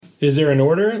Is there an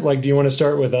order? Like, do you want to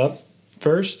start with up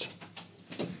first?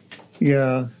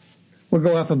 Yeah. We'll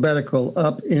go alphabetical,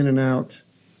 up, in, and out.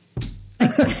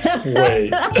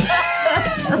 Wait.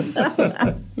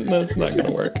 That's not going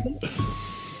to work.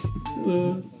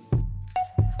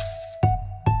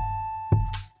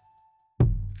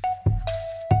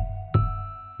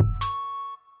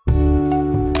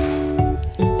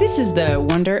 This is the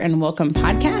Wonder and Welcome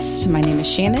podcast. My name is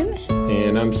Shannon.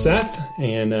 And I'm Seth.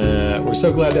 And we're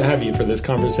so glad to have you for this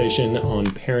conversation on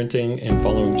parenting and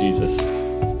following Jesus.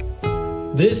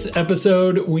 This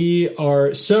episode, we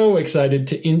are so excited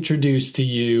to introduce to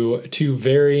you two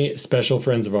very special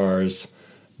friends of ours,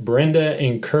 Brenda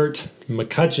and Kurt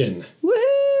McCutcheon. Woo!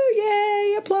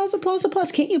 Yay! Applause, applause,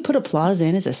 applause. Can't you put applause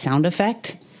in as a sound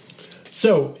effect?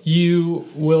 So you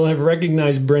will have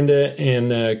recognized Brenda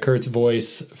and Kurt's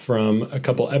voice from a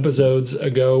couple episodes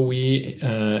ago. We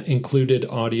included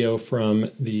audio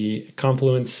from the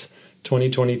Confluence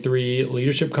 2023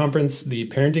 Leadership Conference, the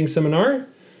Parenting Seminar.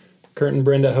 Kurt and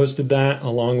Brenda hosted that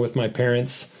along with my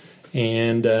parents.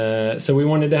 And so we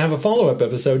wanted to have a follow-up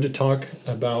episode to talk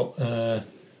about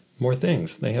more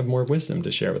things. They have more wisdom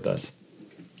to share with us.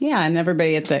 Yeah, and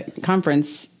everybody at the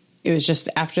conference, it was just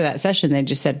after that session, they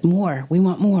just said, more. We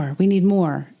want more. We need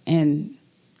more. And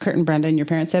Kurt and Brenda and your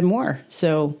parents said more.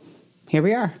 So here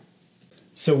we are.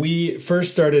 So we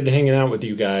first started hanging out with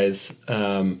you guys.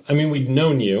 We'd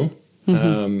known you.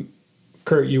 Mm-hmm.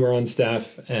 Kurt, you were on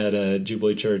staff at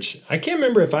Jubilee Church. I can't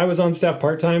remember if I was on staff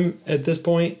part-time at this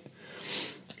point.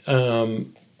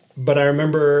 But I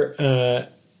remember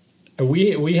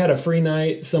we had a free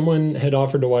night. Someone had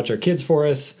offered to watch our kids for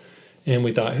us. And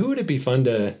we thought, who would it be fun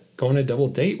to go on a double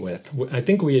date with? I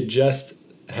think we had just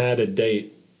had a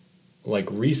date like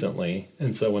recently.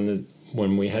 And so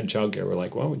when we had childcare, we're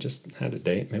like, well, we just had a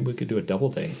date. Maybe we could do a double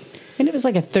date. And it was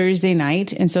like a Thursday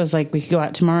night. And so it's like, we could go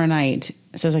out tomorrow night.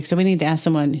 So it's like, so we need to ask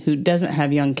someone who doesn't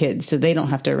have young kids so they don't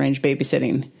have to arrange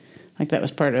babysitting. Like that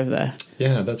was part of the...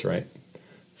 Yeah, that's right.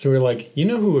 So we're like, you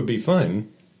know who would be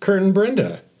fun? Kurt and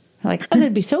Brenda. Like, oh,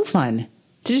 that'd be so fun.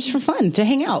 Just for fun, to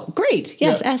hang out. Great.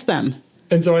 Yes, yeah. Ask them.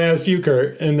 And so I asked you,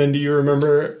 Kurt, and then do you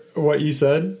remember what you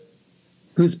said?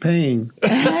 Who's paying? No,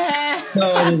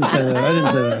 I didn't say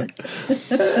that.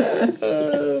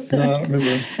 No, I don't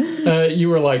remember. You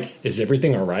were like, is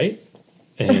everything all right?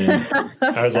 And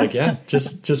I was like, yeah,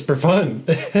 just for fun.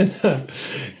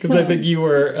 Because I think you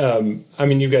were,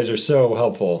 you guys are so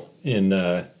helpful in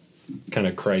kind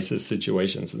of crisis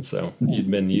situations. And so you'd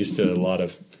been used to a lot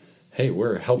of, hey,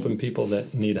 we're helping people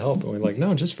that need help. And we're like,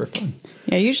 no, just for fun.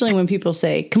 Yeah, usually when people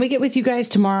say, can we get with you guys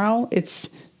tomorrow? It's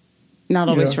not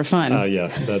always for fun. Yeah,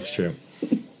 that's true.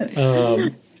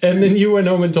 And then you went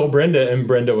home and told Brenda, and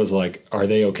Brenda was like, are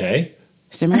they okay?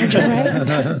 Is their marriage all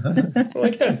right?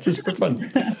 Like, yeah, just for fun.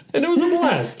 And it was a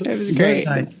blast. It was great.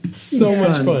 So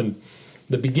much fun.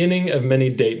 The beginning of many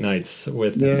date nights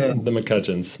with the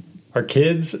McCutcheons. Our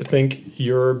kids think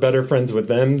you're better friends with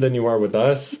them than you are with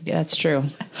us. Yeah, that's true.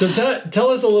 So tell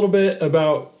us a little bit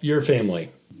about your family.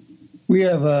 We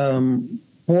have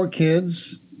 4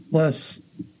 kids, plus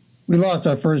we lost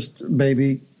our first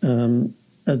baby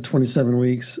at 27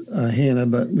 weeks, Hannah,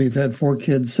 but we've had 4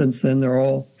 kids since then. They're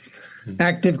all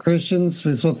active Christians.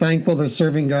 We're so thankful they're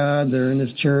serving God. They're in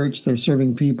His church. They're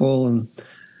serving people. And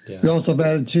we also have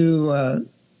added 2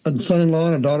 a son-in-law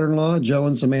and a daughter-in-law, Joe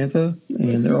and Samantha,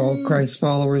 and they're all Christ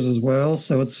followers as well.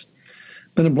 So it's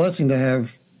been a blessing to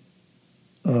have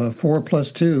 4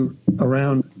 plus 2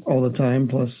 around all the time,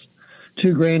 plus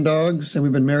 2 granddogs, and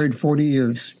we've been married 40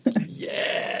 years.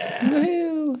 Yeah!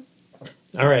 Woo-hoo.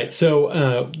 All right,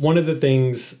 so one of the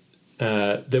things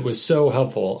that was so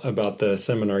helpful about the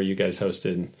seminar you guys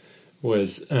hosted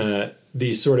was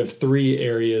these sort of 3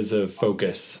 areas of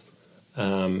focus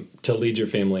to lead your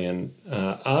family in.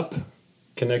 Up,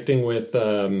 connecting with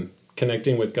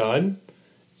God,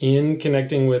 in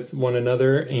connecting with one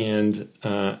another, and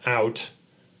out,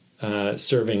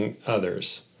 serving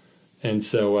others. And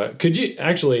so could you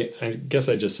actually, I guess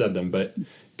I just said them, but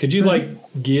could you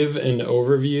give an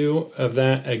overview of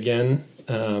that again,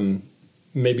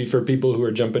 maybe for people who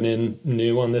are jumping in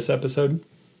new on this episode?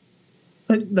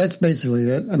 That's basically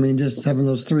it. I mean, just having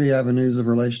those 3 avenues of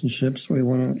relationships. We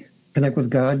want to connect with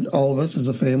God, all of us as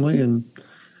a family, and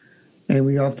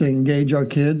we often engage our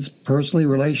kids personally,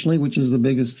 relationally, which is the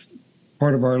biggest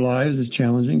part of our lives. Is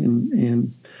challenging,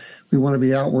 and we want to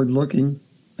be outward looking,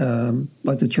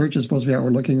 like the church is supposed to be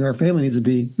outward looking. Our family needs to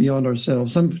be beyond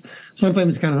ourselves. Some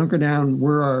families kind of hunker down.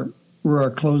 We're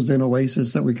our closed in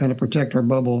oasis that we kind of protect our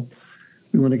bubble.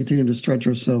 We want to continue to stretch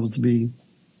ourselves to be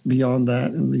beyond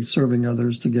that and be serving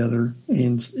others together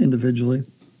and individually.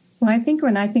 Well, I think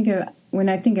when I think when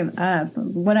I think of up,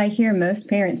 what I hear most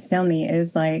parents tell me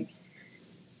is like,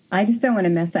 I just don't want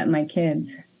to mess up my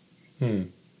kids.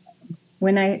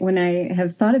 When I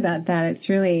have thought about that, it's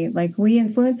really like we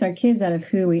influence our kids out of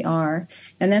who we are,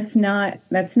 and that's not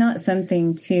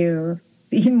something to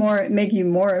make you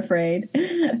more afraid,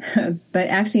 but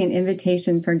actually an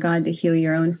invitation for God to heal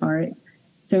your own heart.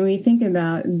 So when we think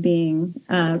about being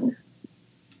up,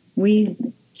 we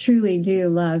truly do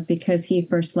love because He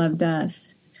first loved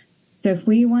us. So if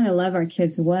we want to love our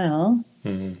kids well,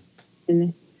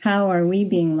 and how are we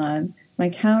being loved?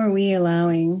 Like, how are we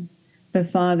allowing the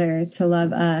Father to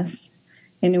love us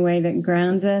in a way that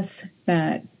grounds us,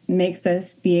 that makes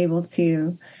us be able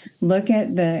to look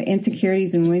at the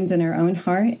insecurities and wounds in our own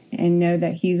heart and know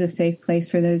that He's a safe place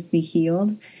for those to be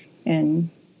healed and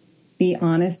be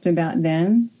honest about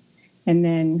them, and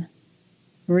then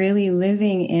really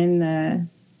living in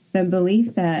the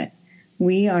belief that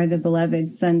we are the beloved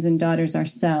sons and daughters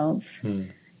ourselves.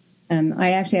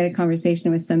 I actually had a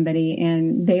conversation with somebody,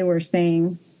 and they were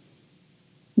saying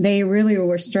they really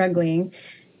were struggling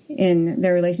in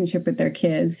their relationship with their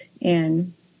kids.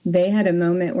 And they had a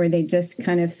moment where they just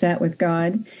kind of sat with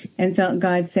God and felt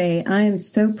God say, I am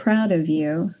so proud of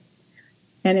you.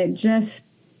 And it just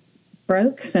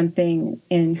broke something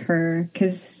in her,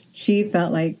 because she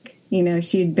felt like,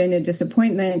 she'd been a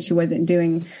disappointment. She wasn't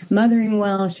doing mothering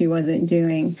well. She wasn't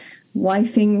doing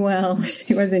wifing well.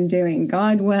 She wasn't doing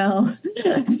God well.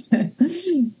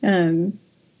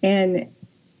 And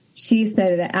she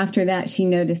said that after that, she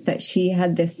noticed that she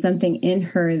had this something in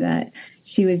her that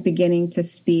she was beginning to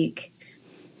speak,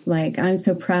 like, I'm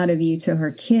so proud of you, to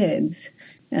her kids.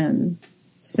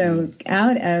 So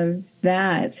out of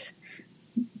that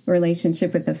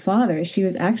relationship with the Father, she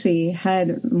was actually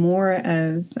had more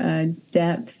of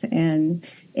depth and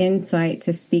insight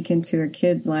to speak into her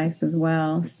kids' lives as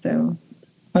well. So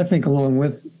I think along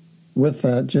with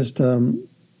that, just,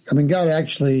 God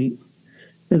actually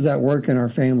is at work in our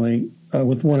family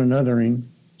with one anothering.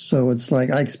 So it's like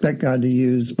I expect God to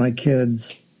use my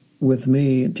kids with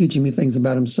me, teaching me things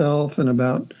about Himself and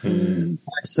about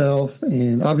myself.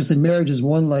 And obviously marriage is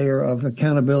one layer of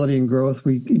accountability and growth.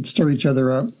 We stir each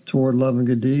other up toward love and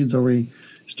good deeds, or we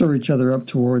stir each other up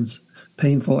towards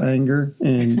painful anger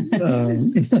and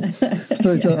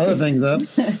stir each other other things up.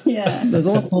 Yeah. There's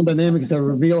all kinds of dynamics that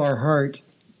reveal our heart,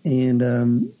 and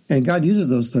God uses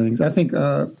those things. I think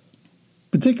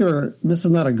particular, this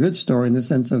is not a good story in the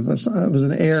sense of it was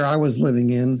an era I was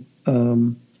living in,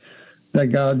 that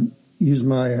God used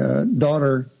my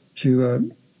daughter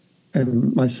to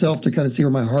and myself to kind of see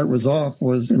where my heart was off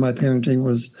was in my parenting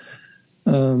was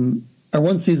at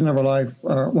one season of our life,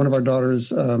 one of our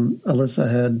daughters, Alyssa,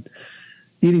 had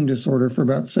eating disorder for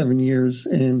about 7 years.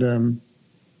 And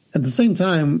at the same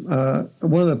time,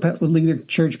 one of the lead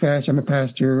church pastors, I'm a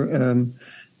pastor,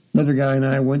 another guy and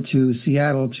I went to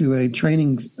Seattle to a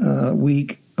training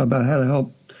week about how to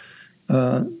help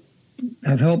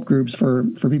have help groups for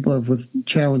people with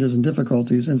challenges and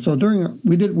difficulties. And so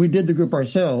we did the group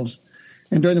ourselves.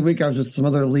 And during the week, I was with some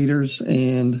other leaders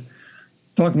and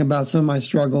talking about some of my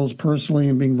struggles personally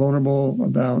and being vulnerable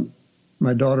about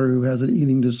my daughter who has an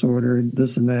eating disorder,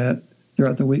 this and that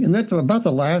throughout the week. And that's about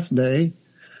the last day.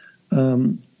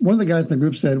 One of the guys in the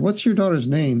group said, "What's your daughter's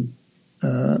name?"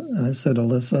 And I said,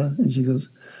 "Alyssa." And she goes,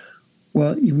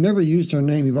 "Well, you've never used her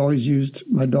name. You've always used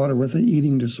my daughter with an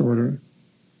eating disorder."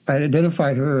 I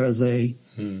identified her as an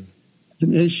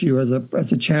issue, as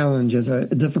a challenge, as a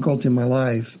difficulty in my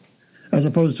life, as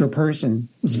opposed to a person.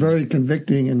 It was very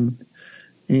convicting,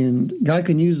 and God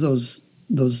can use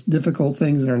those difficult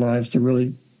things in our lives to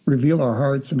really reveal our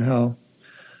hearts and how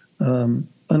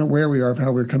unaware we are of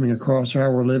how we're coming across or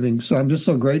how we're living. So I'm just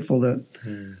so grateful that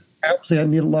obviously I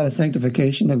need a lot of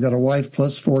sanctification. I've got a wife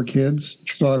plus 4 kids,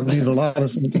 so I need a lot of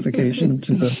sanctification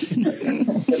to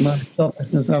get my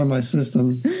selfishness out of my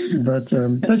system. But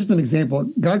that's just an example.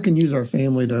 God can use our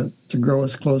family to grow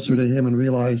us closer to Him and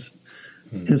realize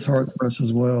His heart for us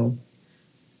as well.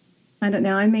 I don't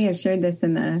know. I may have shared this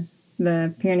in the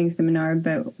parenting seminar,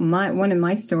 but one of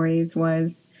my stories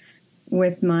was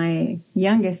with my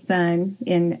youngest son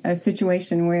in a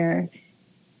situation where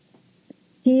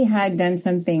he had done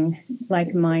something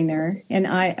like minor, and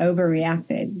I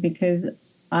overreacted because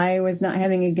I was not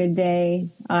having a good day.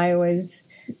 I was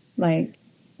like,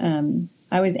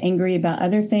 I was angry about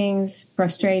other things,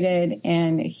 frustrated,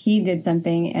 and he did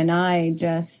something, and I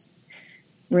just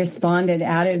responded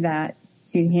out of that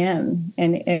to him,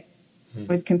 and it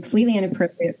was completely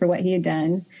inappropriate for what he had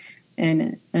done.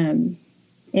 And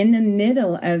in the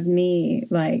middle of me,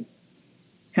 like,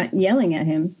 yelling at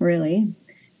him, really,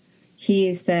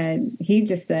 he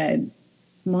just said,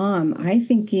 Mom, I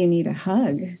think you need a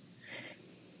hug.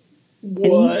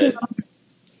 What? And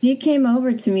he came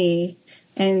over to me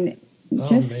and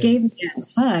just gave me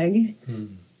a hug.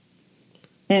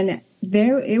 And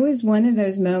it was one of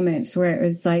those moments where it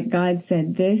was like God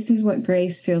said, this is what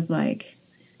grace feels like.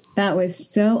 That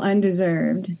was so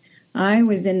undeserved. I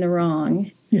was in the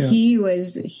wrong. Yeah. He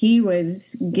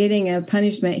was getting a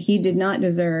punishment he did not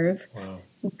deserve. Wow.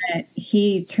 But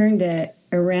he turned it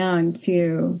around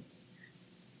to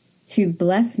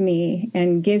bless me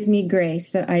and give me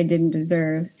grace that I didn't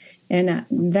deserve. And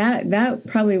that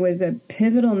probably was a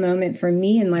pivotal moment for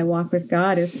me in my walk with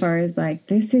God, as far as like,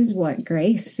 this is what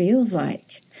grace feels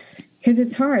like. Because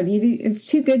it's hard. It's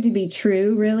too good to be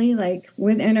true, really. Like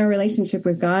within our relationship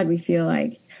with God, we feel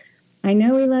like, I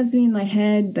know he loves me in my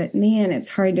head, but man, it's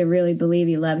hard to really believe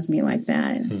he loves me like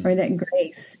that. Or that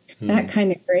grace, that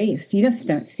kind of grace. You just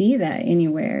don't see that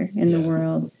anywhere in the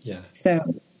world. Yeah.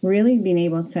 So really being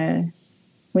able to,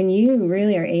 when you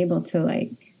really are able to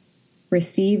like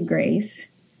receive grace,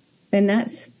 then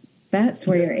that's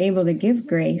where you're able to give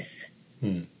grace.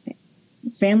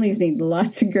 Families need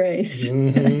lots of grace.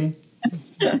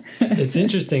 It's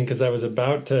interesting because I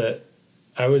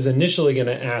was initially going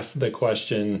to ask the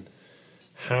question,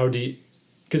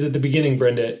 because at the beginning,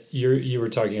 Brenda, you were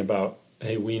talking about,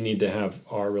 hey, we need to have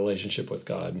our relationship with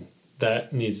God.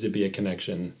 That needs to be a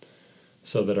connection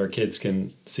so that our kids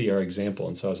can see our example.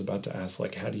 And so I was about to ask,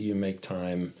 like, how do you make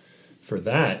time for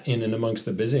that in and amongst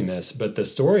the busyness? But the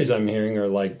stories I'm hearing are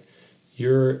like,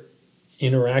 you're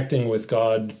interacting with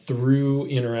God through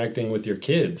interacting with your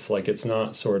kids. Like, it's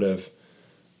not sort of,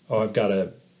 oh, I've got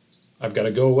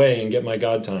to go away and get my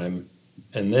God time,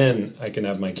 and then I can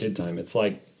have my kid time. It's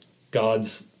like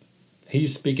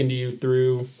he's speaking to you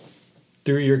through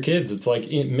your kids. It's like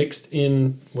mixed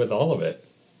in with all of it.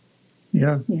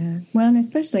 Yeah. Yeah. Well, and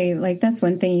especially like that's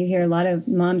one thing you hear a lot of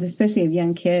moms, especially of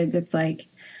young kids. It's like,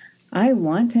 I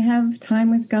want to have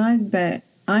time with God, but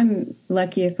I'm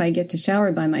lucky if I get to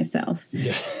shower by myself.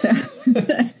 Yeah. So,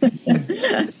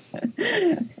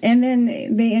 and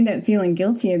then they end up feeling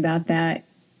guilty about that.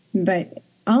 But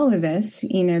all of us,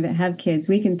 that have kids,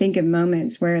 we can think of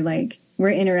moments where like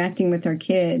we're interacting with our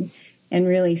kid and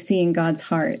really seeing God's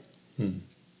heart,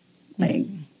 like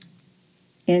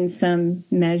in some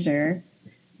measure.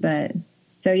 But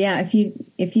so, yeah,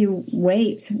 if you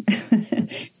wait,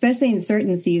 especially in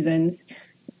certain seasons,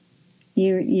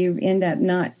 you end up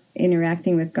not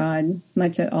interacting with God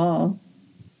much at all.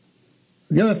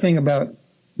 The other thing about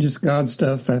just God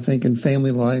stuff, I think, in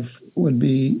family life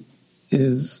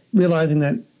is realizing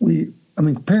that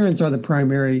parents are the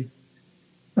primary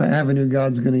avenue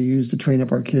God's going to use to train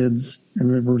up our kids,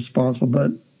 and we're responsible.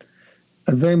 But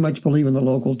I very much believe in the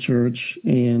local church,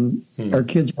 and our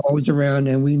kids are always around,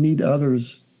 and we need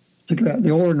others. The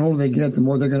older and older they get, the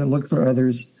more they're going to look for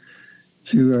others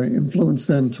to influence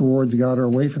them towards God or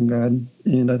away from God.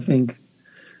 And I think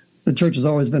the church has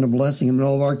always been a blessing. I mean,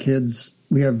 all of our kids,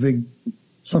 we have big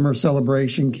summer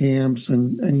celebration camps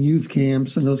and youth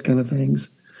camps and those kind of things.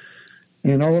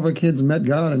 And all of our kids met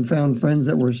God and found friends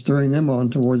that were stirring them on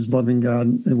towards loving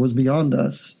God. It was beyond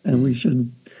us. And we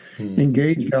should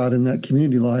engage God in that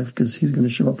community life, because he's going to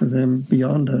show up for them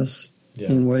beyond us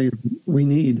in ways we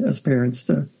need as parents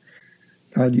to,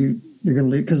 God, you're going to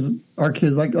lead. Because our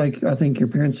kids, like I think your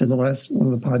parents said the last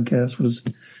one of the podcasts, was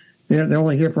they're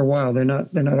only here for a while. They're not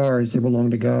ours. They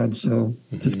belong to God. So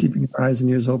just keeping your eyes and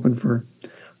ears open for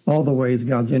all the ways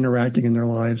God's interacting in their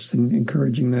lives and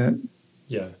encouraging that.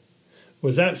 Yeah.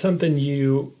 Was that something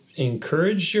you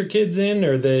encouraged your kids in,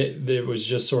 or that it was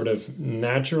just sort of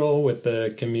natural with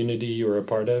the community you were a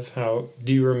part of? How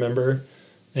do you remember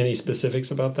any specifics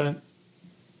about that?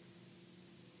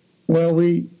 Well,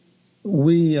 we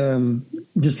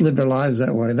just lived our lives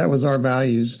that way. That was our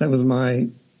values. That was my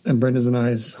and Brenda's and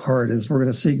I's heart, is we're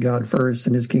going to seek God first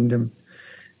and his kingdom,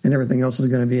 and everything else is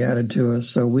going to be added to us.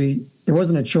 So it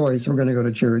wasn't a choice. We're going to go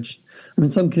to church. I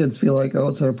mean, some kids feel like, oh,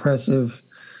 it's oppressive,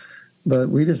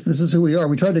 but this is who we are.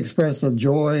 We try to express the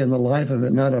joy and the life of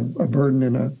it, not a burden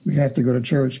and we have to go to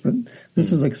church, but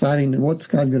this is exciting. And what's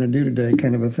God going to do today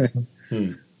kind of a thing.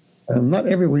 Not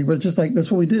every week, but it's just like, that's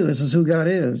what we do. This is who God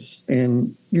is.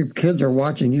 And your kids are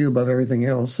watching you above everything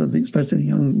else, especially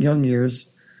the young years.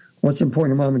 What's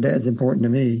important to mom and dad's important to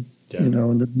me,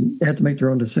 and they have to make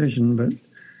their own decision. But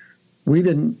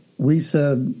we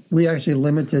said we actually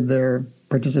limited their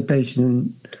participation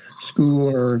in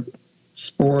school or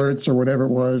sports or whatever it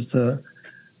was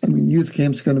youth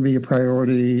camp's going to be a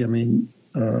priority.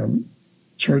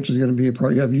 Church is going to be a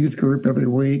priority. You have youth group every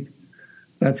week.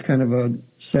 That's kind of a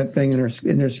set thing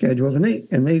in their schedules. And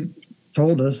they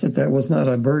told us that was not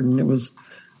a burden. It was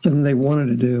something they wanted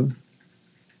to do.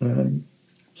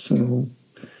 So,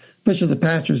 especially as a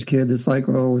pastor's kid, it's like,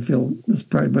 oh, we feel this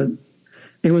pride, but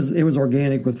it was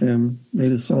organic with them. They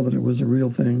just saw that it was a real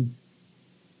thing.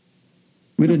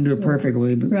 We didn't do it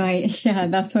perfectly, but right? Yeah,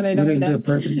 that's what I don't. We didn't do it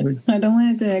perfectly. I don't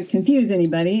want it to confuse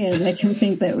anybody, and they can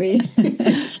think that we.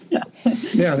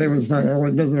 Yeah, there was not.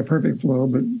 It wasn't a perfect flow,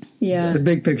 but yeah, the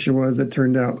big picture was it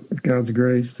turned out with God's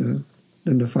grace to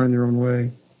them to find their own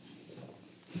way.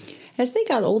 As they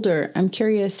got older, I'm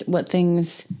curious what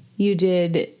things you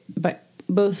did, but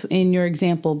both in your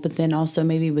example, but then also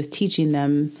maybe with teaching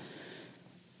them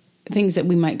things that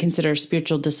we might consider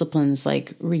spiritual disciplines,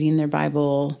 like reading their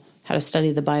Bible, how to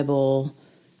study the Bible.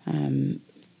 Did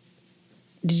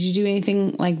you do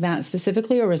anything like that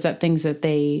specifically, or was that things that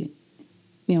they,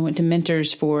 went to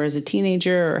mentors for as a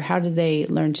teenager, or how did they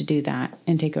learn to do that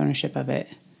and take ownership of it?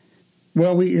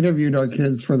 Well, we interviewed our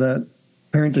kids for that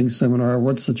parenting seminar.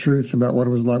 What's the truth about what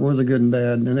it was like? What was the good and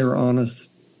bad? And they were honest.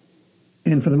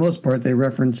 And for the most part, they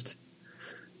referenced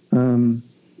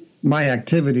my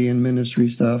activity in ministry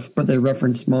stuff, but they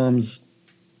referenced Mom's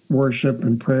worship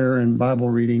and prayer and Bible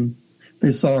reading.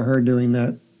 They saw her doing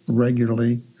that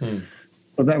regularly.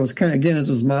 But that was kind of, again,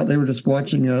 they were just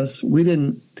watching us. We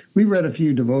read a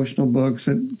few devotional books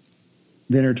at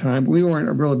dinner time, but we weren't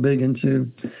really big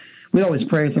into, we always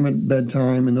pray with them at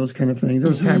bedtime and those kind of things.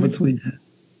 Those habits we did.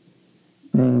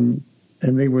 And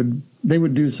they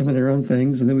would do some of their own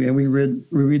things. And then we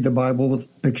read the Bible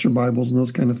with picture Bibles and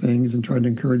those kind of things and tried to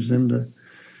encourage them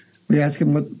we asked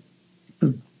them what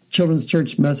the children's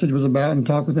church message was about and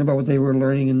talk with them about what they were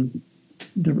learning. And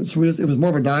it was more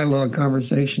of a dialogue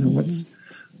conversation of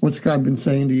what's God been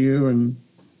saying to you. And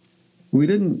we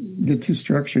didn't get too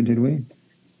structured, did we?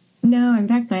 No, in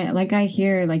fact, I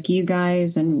hear like you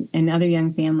guys and other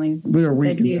young families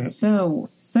that do so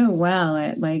well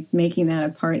at like making that a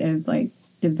part of like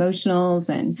devotionals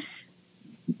and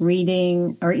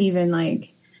reading, or even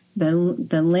like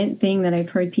the Lent thing that I've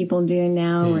heard people doing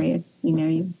now, where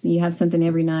you have something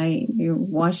every night, you're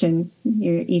washing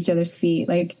each other's feet.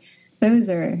 Like those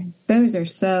are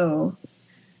so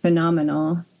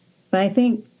phenomenal. But I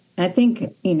think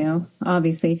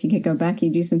obviously if you could go back, you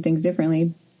do some things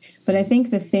differently. But I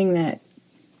think the thing that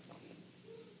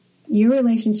your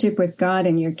relationship with God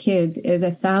and your kids is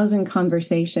 1,000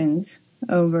 conversations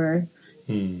over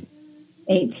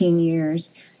 18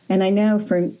 years. And I know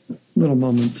for little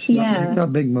moments,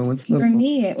 not big moments. For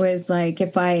me, it was like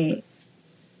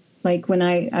when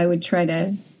I would try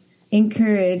to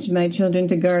encourage my children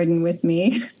to garden with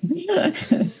me,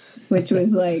 which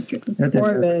was like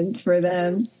torment for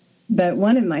them. But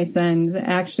one of my sons,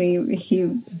 actually,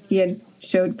 he had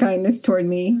showed kindness toward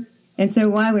me. And so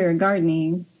while we were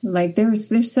gardening, like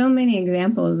there's so many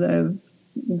examples of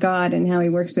God and how he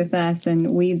works with us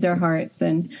and weeds our hearts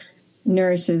and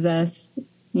nourishes us,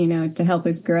 to help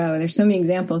us grow. There's so many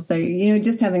examples. So,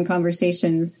 just having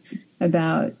conversations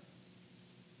about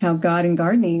how God and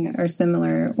gardening are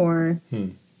similar, or,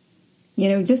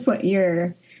 just what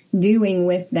you're doing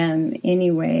with them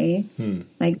anyway,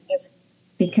 like just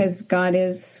because God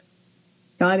is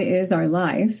our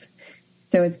life.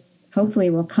 So it's hopefully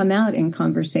will come out in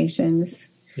conversations.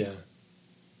 Yeah.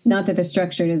 Not that the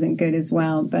structure isn't good as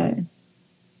well, but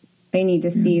they need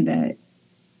to see that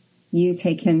you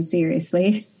take him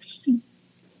seriously.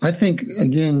 I think,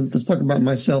 again, let's talk about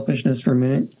my selfishness for a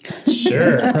minute.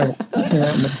 Sure.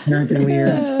 Parenting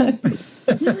years.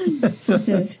 This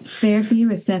is Therapy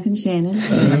with Seth and Shannon.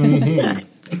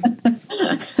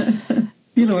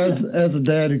 As a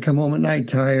dad who'd come home at night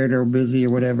tired or busy or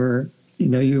whatever,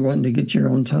 you wanting to get your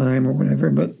own time or whatever.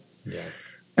 But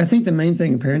I think the main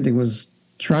thing in parenting was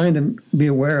trying to be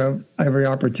aware of every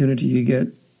opportunity you get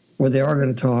where they are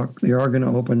going to talk, they are going to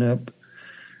open up.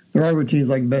 There are routines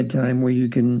like bedtime where you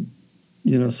can,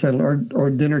 settle, or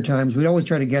dinner times. We'd always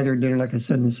try to gather at dinner, like I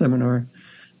said in the seminar.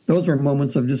 Those were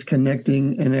moments of just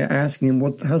connecting and asking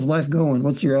them, how's life going?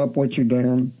 What's your up? What's your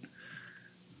down?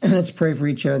 And let's pray for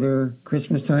each other.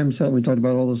 Christmas time, we talked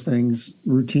about all those things,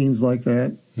 routines like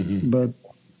that. But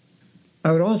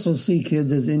I would also see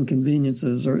kids as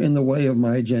inconveniences or in the way of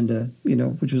my agenda,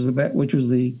 which was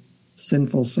the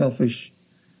sinful, selfish,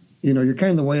 you're kind of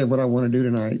in the way of what I want to do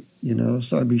tonight,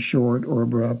 so I'd be short or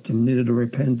abrupt and needed to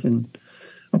repent and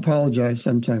apologize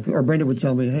sometime. Or Brenda would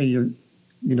tell me, hey, you're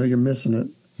missing it.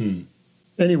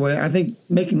 Anyway, I think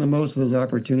making the most of those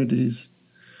opportunities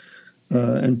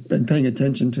and paying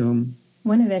attention to them.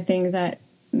 One of the things that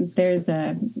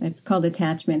it's called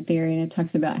attachment theory, and it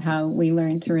talks about how we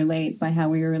learn to relate by how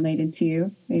we were related to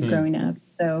you growing up.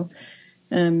 So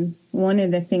one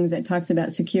of the things that talks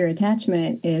about secure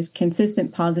attachment is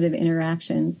consistent positive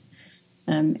interactions.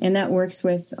 And that works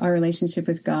with our relationship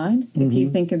with God. If you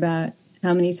think about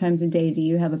how many times a day do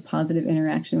you have a positive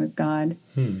interaction with God,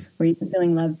 where you're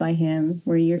feeling loved by him,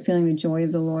 where you're feeling the joy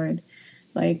of the Lord,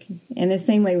 like, in the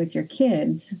same way with your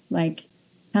kids, like,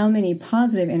 how many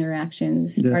positive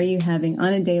interactions are you having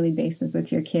on a daily basis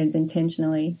with your kids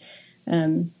intentionally?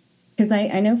 Because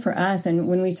I know for us, and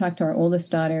when we talked to our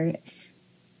oldest daughter,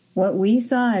 what we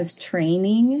saw as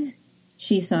training,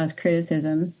 she saw as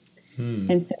criticism.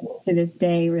 And so to this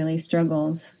day really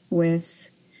struggles with,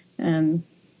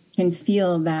 can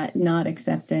feel that not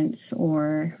acceptance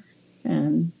or,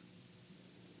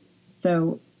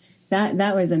 so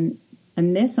that was a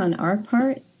miss on our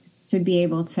part to be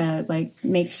able to like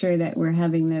make sure that we're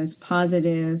having those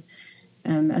positive,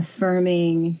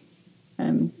 affirming,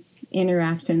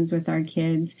 interactions with our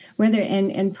kids,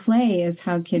 and play is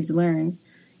how kids learn.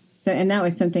 So, and that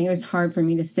was something, it was hard for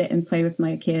me to sit and play with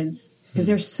my kids because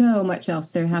there's so much else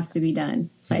there has to be done.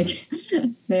 Like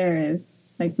there is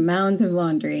like mounds of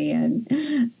laundry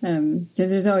and just,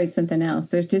 there's always something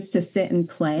else. So just to sit and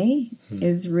play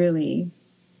is really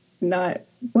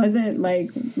wasn't like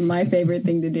my favorite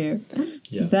thing to do.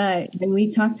 Yeah. But when we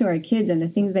talk to our kids and the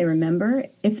things they remember,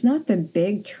 it's not the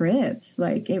big trips.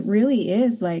 Like it really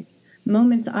is like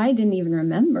moments I didn't even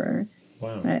remember.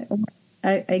 Wow.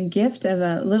 A gift of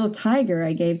a little tiger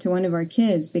I gave to one of our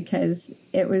kids because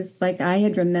it was like I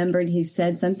had remembered he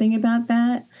said something about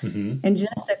that. And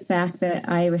just the fact that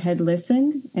I had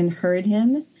listened and heard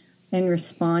him and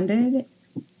responded,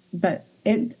 but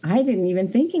I didn't even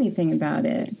think anything about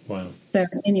it. Wow. So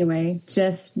anyway,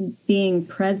 just being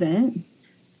present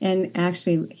and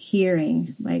actually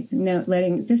hearing, like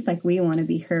letting, just like we want to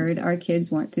be heard, our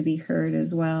kids want to be heard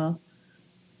as well.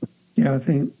 Yeah,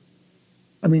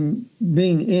 I mean,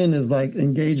 being in is like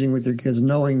engaging with your kids,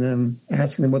 knowing them,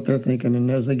 asking them what they're thinking. And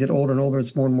as they get older and older,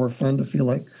 it's more and more fun to feel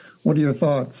like, what are your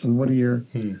thoughts and what are your,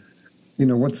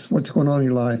 what's going on in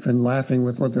your life, and laughing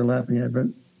with what they're laughing at. But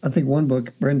I think one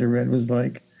book Brenda read was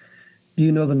like, do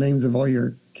you know the names of all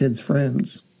your kids'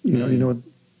 friends?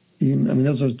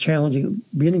 Those are challenging.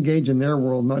 Being engaged in their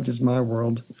world, not just my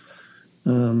world,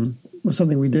 was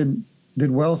something we did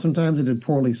well sometimes and did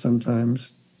poorly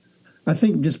sometimes. I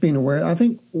think just being aware. I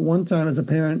think one time as a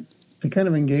parent, to kind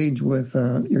of engage with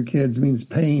your kids means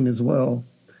pain as well.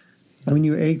 I mean,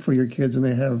 you ache for your kids when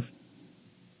they have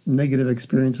negative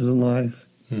experiences in life.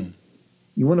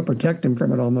 You want to protect them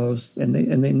from it almost, and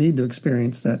they need to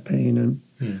experience that pain. And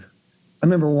I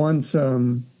remember once I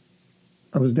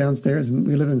was downstairs, and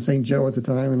we lived in St. Joe at the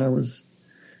time, and I was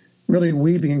really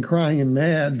weeping and crying and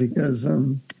mad because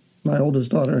my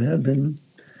oldest daughter had been,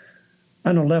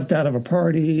 I don't know, left out of a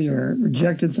party or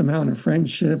rejected somehow in a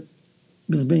friendship,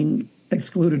 was being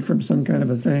excluded from some kind of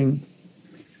a thing.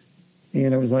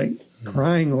 And I was like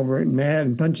crying over it and mad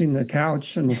and punching the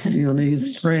couch and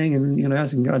knees, praying and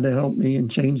asking God to help me and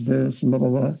change this and blah, blah,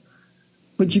 blah.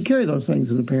 But you carry those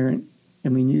things as a parent. I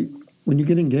mean, when you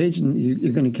get engaged, and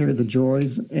you're going to carry the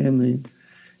joys and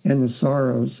the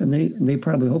sorrows. And they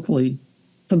probably, hopefully,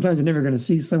 sometimes they're never going to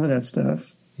see some of that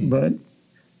stuff, but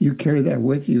you carry that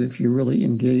with you if you're really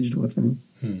engaged with them.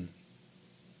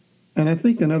 And I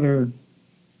think another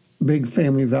big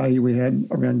family value we had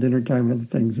around dinner time and other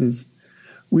things is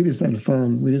we just had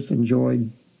fun. We just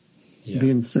enjoyed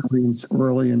being silly and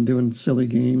squirrely and doing silly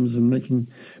games and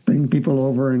bringing people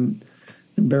over and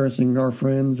embarrassing our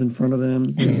friends in front of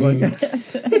them. Like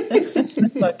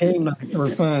game nights were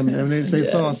fun. I mean, they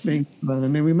saw us being fun. I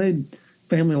mean, we made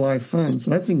family life fun.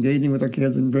 So that's engaging with our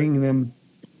kids and bringing them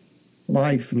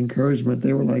life and encouragement.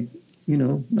 They were like,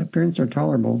 my parents are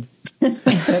tolerable.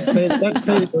 that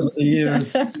faded over the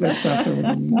years. That's not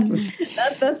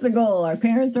that's the goal. Our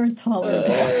parents are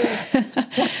tolerable.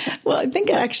 Well, I think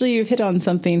actually you've hit on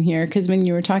something here, because when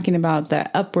you were talking about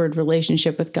that upward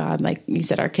relationship with God, like you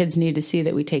said, our kids need to see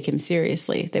that we take him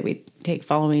seriously, that we take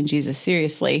following Jesus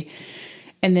seriously.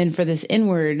 And then for this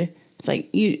inward, it's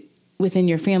like within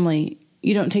your family,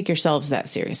 you don't take yourselves that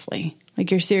seriously.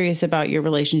 Like you're serious about your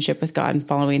relationship with God and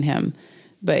following him,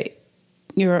 but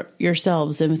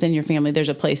yourselves and within your family, there's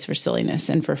a place for silliness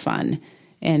and for fun.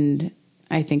 And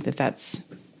I think that that's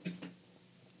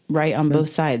right on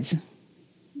both sides.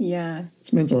 Yeah.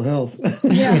 It's mental health.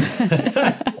 Yeah.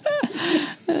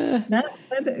 That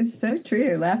is so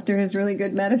true. Laughter is really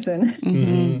good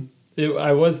medicine.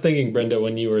 I was thinking, Brenda,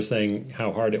 when you were saying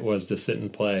how hard it was to sit and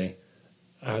play,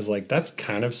 I was like, that's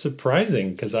kind of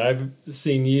surprising, because I've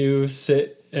seen you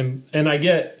sit and I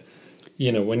get,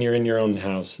 when you're in your own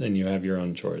house and you have your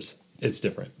own chores, it's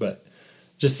different. But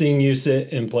just seeing you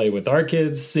sit and play with our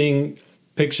kids, seeing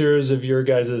pictures of your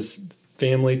guys'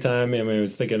 family time. I mean, I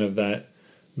was thinking of that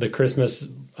the Christmas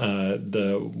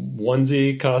the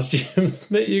onesie costumes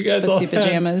that you guys all had.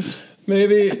 pajamas.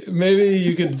 Maybe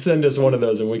you could send us one of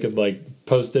those and we could like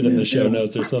post it in the show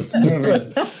notes or something.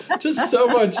 But just so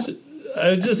much.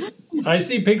 I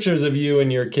see pictures of you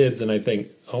and your kids and I think,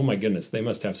 oh my goodness, they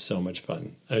must have so much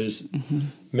fun.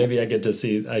 Maybe I get to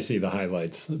see the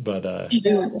highlights, but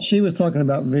she was talking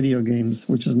about video games,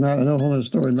 which is not another whole other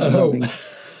story.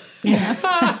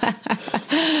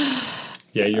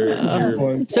 Yeah, you're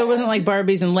So it wasn't like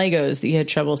Barbies and Legos that you had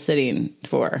trouble sitting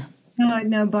for.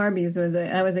 No, Barbies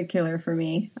was a killer for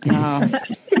me. Oh. I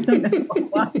don't know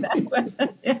why that was.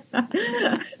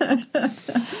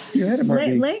 You had a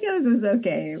Barbie. Legos was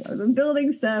okay. The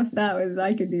building stuff,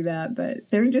 I could do that. But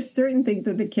there were just certain things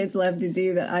that the kids love to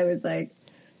do that I was like,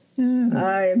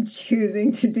 I am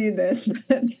choosing to do this,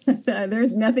 but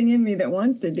there's nothing in me that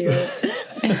wants to do it.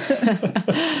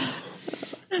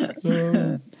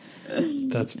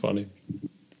 That's funny.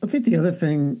 I think the other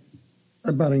thing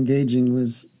about engaging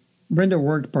was Brenda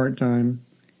worked part-time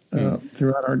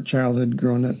throughout our childhood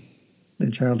growing up.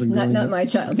 Not my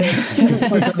childhood.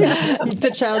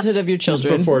 The childhood of your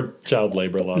children. Just before child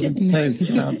labor laws.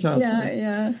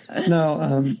 Yeah.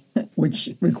 No,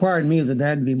 which required me as a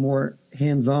dad to be more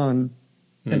hands-on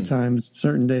at times,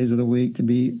 certain days of the week, to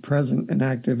be present and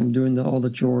active and doing all the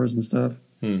chores and stuff,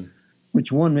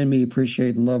 which one made me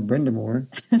appreciate and love Brenda more,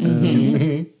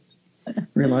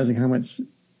 realizing how much,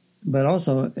 but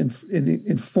also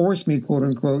it forced me, quote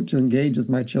unquote, to engage with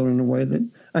my children in a way that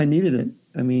I needed it.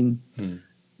 I mean,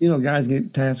 guys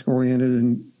get task oriented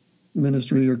in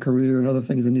ministry or career and other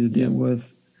things they need to deal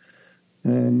with.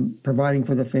 Providing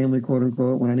for the family, quote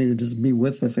unquote, when I needed to just be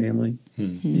with the family,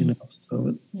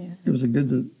 So it was good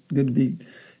to be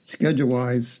schedule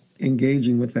wise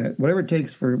engaging with that. Whatever it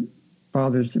takes for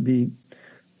fathers to be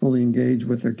fully engaged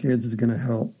with their kids is going to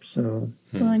help. So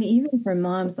well, and even for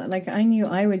moms, like I knew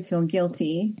I would feel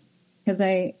guilty because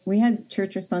we had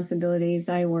church responsibilities.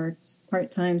 I worked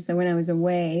part-time. So when I was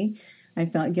away, I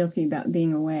felt guilty about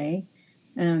being away.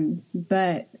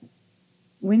 But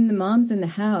when the mom's in the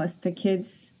house, the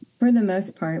kids, for the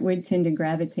most part, would tend to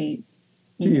gravitate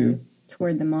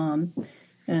toward the mom,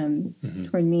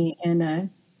 toward me.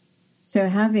 And so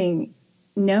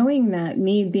knowing that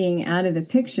me being out of the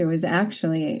picture was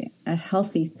actually a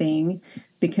healthy thing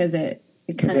because it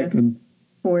kind of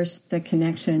forced the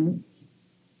connection.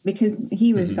 Because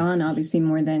he was gone, obviously,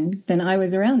 more than I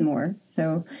was around more.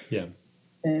 So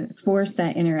to force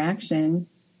that interaction,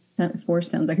 force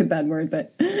sounds like a bad word,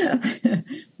 but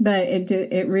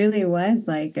it really was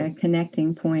like a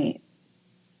connecting point.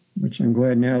 Which I'm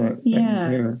glad now that was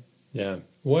there. Yeah.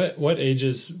 What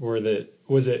ages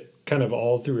was it kind of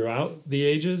all throughout the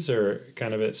ages or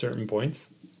kind of at certain points?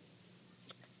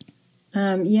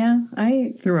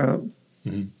 Throughout.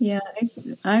 Yeah,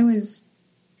 I was...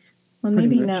 Well,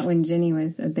 maybe not when Jenny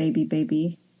was a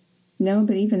baby. No,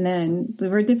 but even then,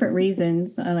 there were different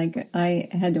reasons. I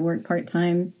had to work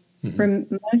part-time for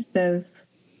most of...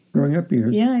 Growing up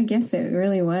years. Yeah, I guess it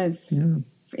really was. Yeah.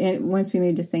 And once we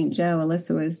moved to St. Joe,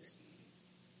 Alyssa was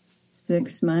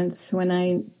 6 months when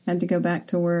I had to go back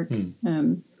to work.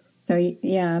 So,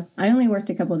 yeah, I only worked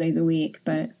a couple of days a week,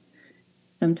 but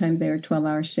sometimes they were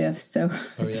 12-hour shifts. So.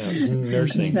 Oh, yeah. It was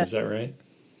nursing, is that right?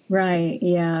 Right,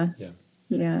 yeah.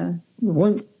 Yeah.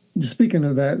 Speaking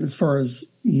of that, as far as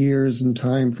years and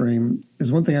time frame,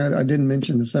 is one thing I didn't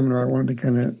mention in the seminar I wanted to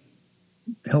kind of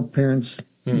help parents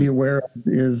be aware of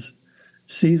is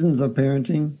seasons of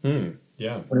parenting.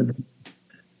 Yeah.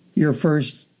 Your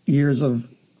first years of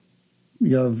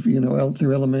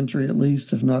through elementary at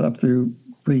least, if not up through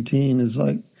preteen, is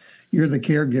like you're the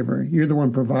caregiver. You're the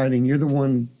one providing. You're the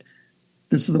one,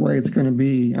 this is the way it's going to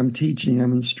be. I'm teaching.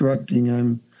 I'm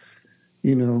instructing.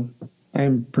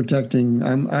 I'm protecting.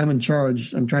 I'm in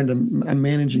charge. I'm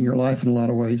managing your life in a lot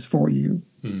of ways for you.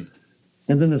 And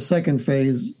then the second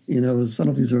phase, is, I don't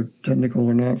know if these are technical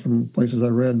or not from places I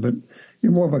read, but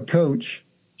you're more of a coach,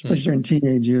 especially during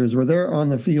teenage years, where they're on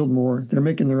the field more. They're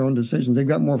making their own decisions. They've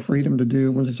got more freedom to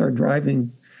do. Once they start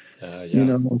driving,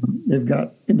 they've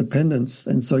got independence.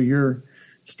 And so you're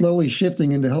slowly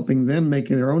shifting into helping them make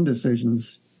their own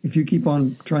decisions. If you keep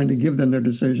on trying to give them their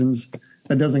decisions,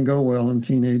 that doesn't go well in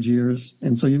teenage years.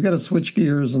 And so you've got to switch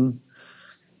gears and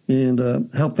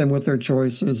help them with their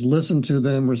choices, listen to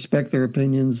them, respect their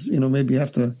opinions. Maybe you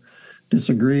have to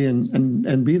disagree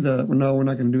and be no, we're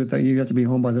not going to do it that you have to be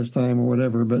home by this time or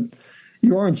whatever. But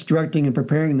you are instructing and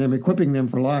preparing them, equipping them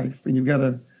for life. And you've got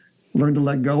to learn to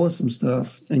let go of some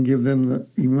stuff and give them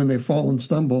even when they fall and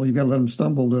stumble, you've got to let them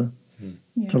stumble to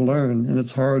learn. And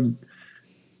it's hard,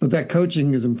 but that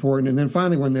coaching is important. And then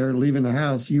finally, when they're leaving the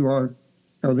house, you are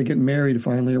or they get married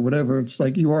finally or whatever, it's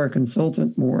like you are a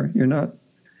consultant more.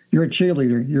 You're a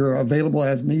cheerleader. You're available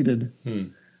as needed.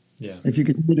 Yeah. If you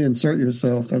continue to insert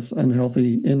yourself, that's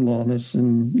unhealthy in-lawness,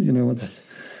 and it's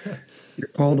you're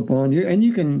called upon.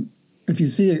 You can, if you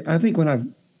see it. I think at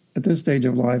this stage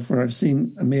of life, when I've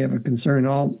seen I may have a concern,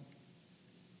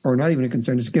 or not even a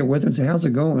concern, just get with it and say, "How's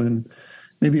it going?" and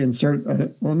maybe insert.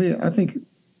 I think,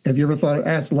 have you ever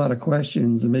asked a lot of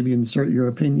questions and maybe insert your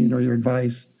opinion or your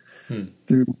advice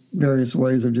through various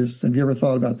ways of just, have you ever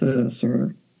thought about this,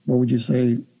 or what would you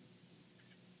say?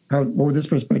 What would this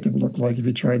perspective look like if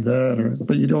you tried that?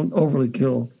 But you don't overly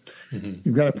kill.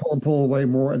 You've got to pull away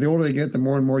more. The older they get, the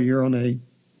more and more you're on a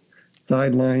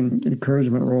sideline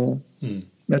encouragement role.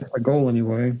 That's the goal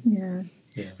anyway. Yeah.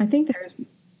 I think there's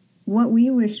what we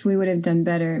wish we would have done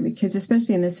better, because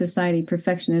especially in this society,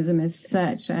 perfectionism is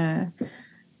such a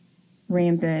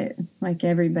rampant, like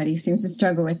everybody seems to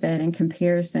struggle with it, and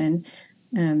comparison.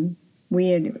 We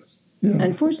had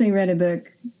unfortunately read a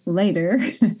book later,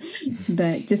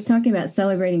 but just talking about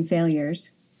celebrating failures,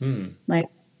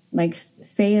 like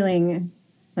failing,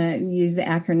 use the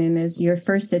acronym as your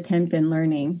first attempt in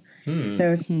learning.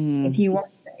 So if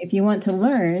you want to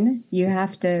learn, you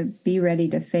have to be ready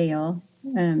to fail.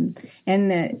 And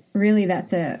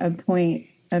that's a point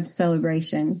of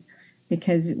celebration,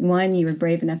 because one, you were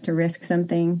brave enough to risk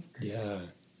something. Yeah.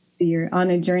 You're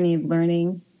on a journey of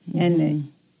learning,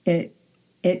 and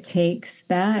it takes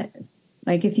that.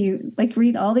 Like if you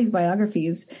read all these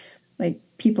biographies, like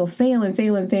people fail and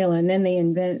fail and fail, and then they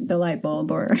invent the light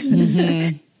bulb, or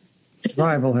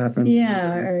rival happen.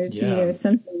 Or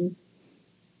something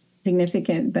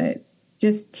significant. But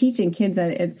just teaching kids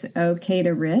that it's okay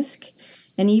to risk,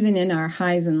 and even in our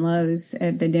highs and lows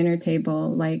at the dinner table,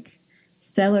 like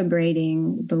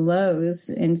celebrating the lows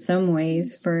in some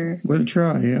ways for good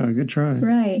try, good try,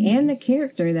 right, and the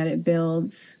character that it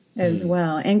builds as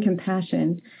well, and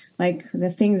compassion. Like the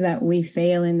things that we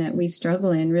fail in, that we struggle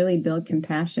in, really build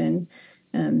compassion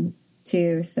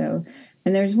too. So,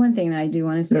 and there's one thing that I do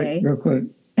want to say real quick.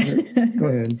 Go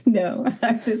ahead. No,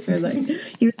 I just was like,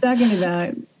 he was talking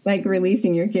about like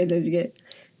releasing your kids as you get.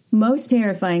 Most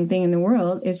terrifying thing in the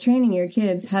world is training your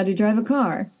kids how to drive a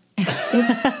car.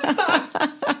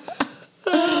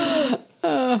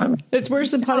 It's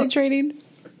worse than potty training.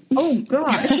 Oh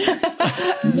gosh!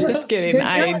 Just kidding.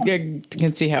 I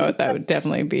can see how that would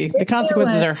definitely be. The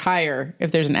consequences are higher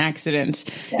if there's an accident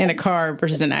in a car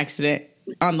versus an accident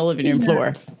on the living room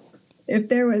floor. If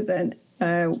there was a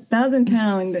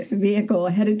 1,000-pound vehicle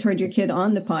headed toward your kid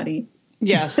on the potty.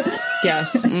 Yes.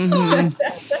 Mm-hmm.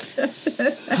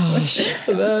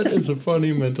 That is a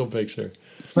funny mental picture.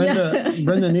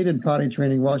 Brenda needed potty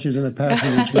training while she was in the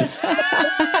passenger seat.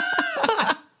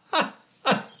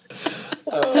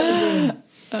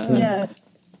 Yeah.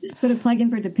 Put a plug in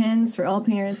for Depends for all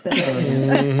parents.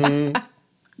 It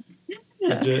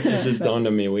just dawned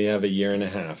on me. We have 1.5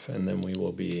 years, and then we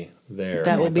will be there.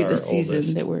 That will be the season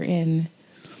oldest. That we're in.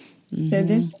 Mm-hmm. So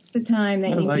this is the time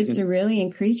that you need to really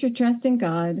increase your trust in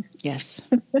God. Yes.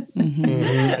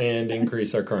 And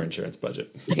increase our car insurance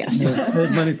budget. Yes.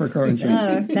 Save money for car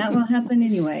insurance. That will happen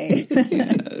anyway.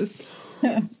 Yes.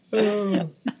 Yeah,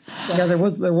 there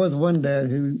was one dad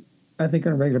who, I think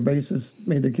on a regular basis,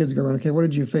 made their kids go around, okay, what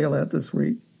did you fail at this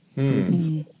week?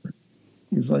 He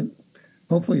was like,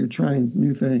 hopefully you're trying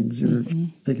new things. You're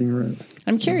taking risks.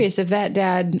 I'm curious if that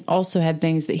dad also had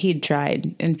things that he'd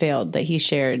tried and failed that he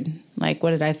shared. Like,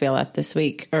 what did I fail at this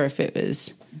week? Or if it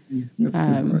was, That's a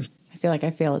good question. I feel like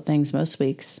I fail at things most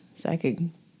weeks. So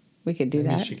we could do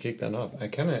that. You should kick that off. I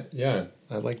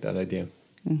like that idea.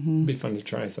 It'd be fun to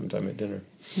try sometime at dinner.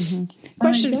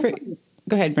 Question for,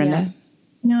 go ahead, Brenda. Yeah.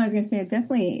 No, I was going to say it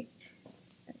definitely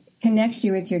connects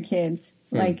you with your kids.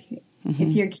 Like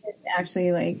if your kids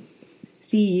actually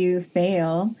see you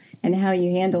fail and how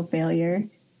you handle failure,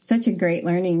 such a great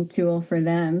learning tool for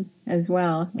them as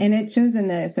well. And it shows them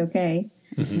that it's okay.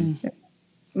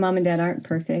 Mom and dad aren't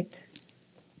perfect.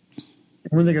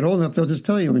 When they get old enough, they'll just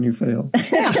tell you when you fail.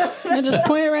 I'll just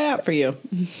point it right out for you.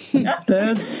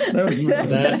 Dad,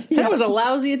 that was a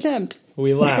lousy attempt.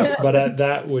 We laugh, but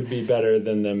that would be better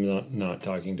than them not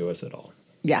talking to us at all.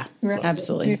 Yeah,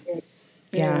 absolutely.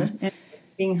 Yeah. And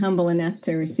being humble enough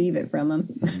to receive it from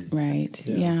them. Right.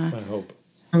 Yeah. I hope.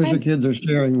 As long as your kids are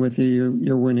sharing with you,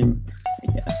 you're winning.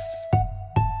 Yeah.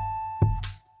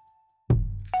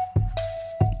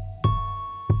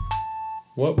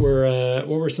 What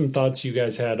were some thoughts you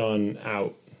guys had on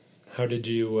out? How did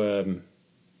you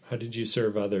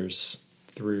serve others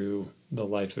through the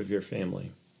life of your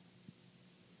family?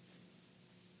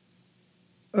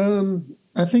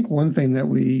 I think one thing that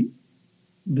we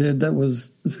did. It's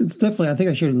definitely, I think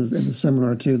I shared in the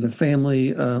seminar too, the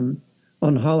family on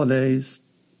holidays.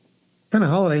 Kind of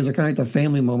holidays are kind of like the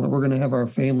family moment. We're going to have our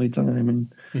family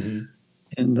time,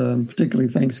 and particularly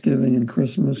Thanksgiving and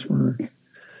Christmas were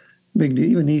big deal.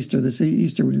 Even Easter,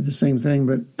 Easter we did the same thing.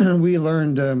 But we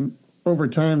learned over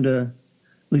time at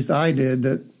least I did,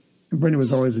 that Brenda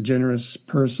was always a generous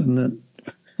person. That,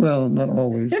 well, not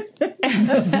always.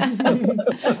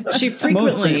 She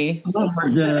frequently a lot more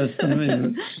generous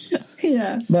than me.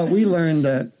 Yeah. But we learned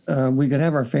that we could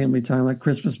have our family time like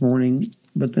Christmas morning,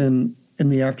 but then in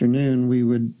the afternoon we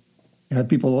would have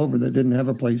people over that didn't have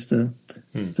a place to,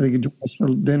 so they could join us for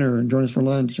dinner and join us for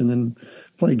lunch, and then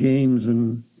play games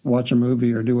and watch a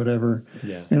movie or do whatever.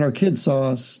 Yeah. And our kids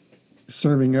saw us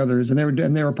serving others, and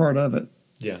they were part of it.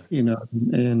 Yeah.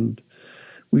 And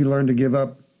we learned to give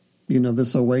up,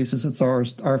 this oasis. It's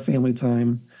our family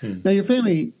time. Now,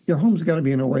 your home's got to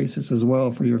be an oasis as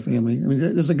well for your family. I mean,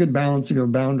 there's a good balance of your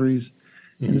boundaries,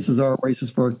 and this is our oasis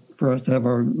for us to have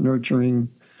our nurturing,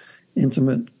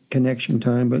 intimate connection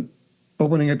time. But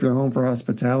opening up your home for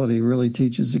hospitality really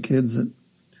teaches the kids that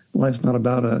life's not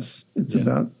about us. It's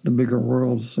about the bigger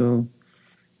world. So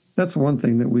that's one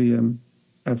thing that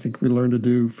I think we learned to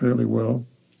do fairly well.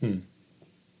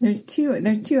 There's two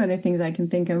other things I can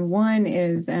think of. One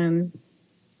is, and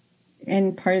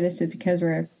part of this is because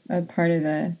we're a part of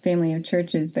the family of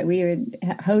churches, but we would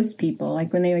host people.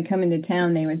 Like when they would come into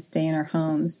town, they would stay in our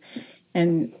homes.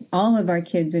 And all of our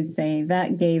kids would say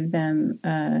that gave them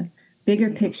a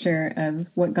bigger picture of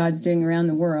what God's doing around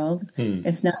the world.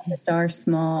 It's not just our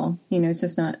small, it's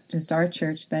just not just our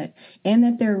church, and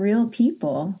that they're real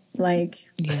people. Like,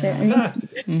 they're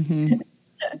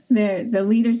the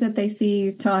leaders that they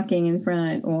see talking in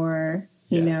front, or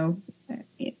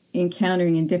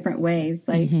encountering in different ways,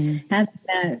 like had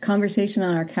that conversation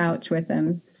on our couch with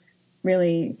them,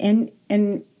 really.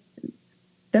 And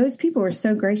those people were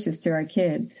so gracious to our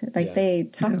kids. Like they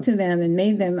talked to them and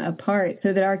made them a part,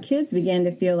 so that our kids began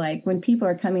to feel like when people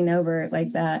are coming over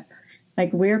like that,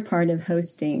 like we're part of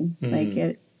hosting,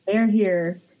 they're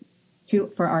here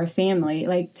for our family,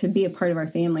 like to be a part of our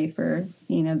family for,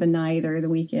 the night or the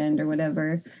weekend or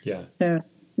whatever. Yeah. So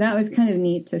that was kind of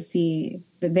neat to see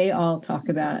that they all talk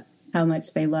about how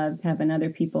much they loved having other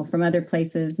people from other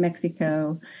places,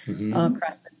 Mexico, all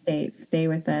across the states, stay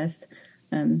with us.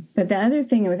 But the other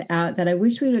thing that I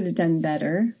wish we would have done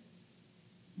better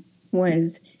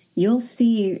was, you'll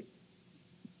see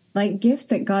like gifts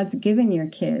that God's given your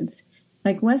kids.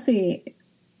 Like Wesley,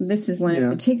 this is one I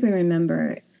particularly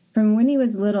remember from when he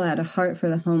was little, had a heart for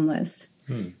the homeless.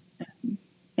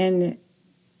 And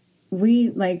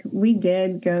we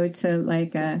did go to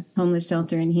like a homeless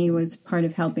shelter, and he was part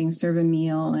of helping serve a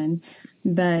meal.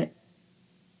 But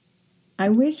I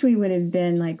wish we would have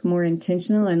been like more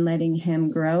intentional in letting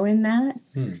him grow in that.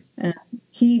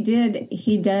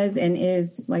 He does and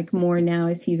is like more now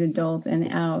as he's adult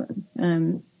and out.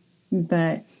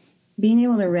 But being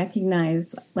able to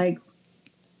recognize like,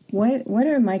 what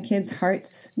are my kids'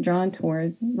 hearts drawn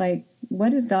toward? Like,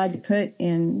 what does God put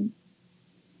in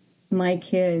my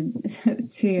kid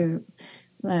to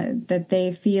that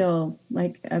they feel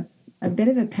like a bit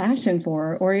of a passion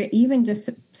for, or even just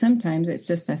sometimes it's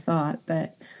just a thought.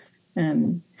 But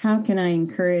how can I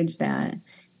encourage that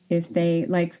if they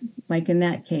like in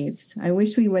that case? I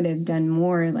wish we would have done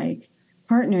more, like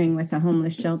partnering with a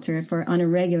homeless shelter on a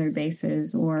regular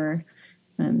basis, or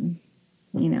I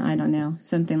don't know,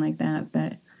 something like that.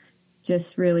 But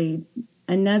just really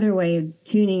another way of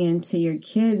tuning into your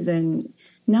kids and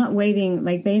not waiting,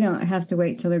 like they don't have to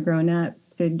wait till they're grown up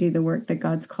to do the work that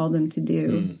God's called them to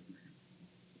do.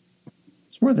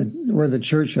 It's where the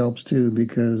church helps too,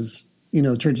 because,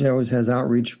 church always has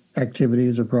outreach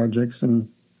activities or projects. And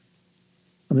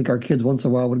I think our kids once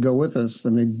in a while would go with us,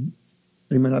 and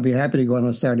they might not be happy to go out on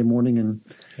a Saturday morning and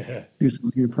do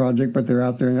some new project, but they're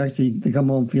out there and actually they come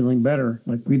home feeling better.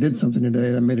 Like, we did something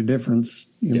today that made a difference.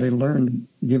 They learned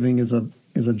giving is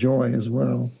a joy as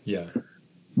well. Yeah.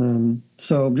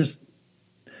 So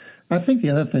I think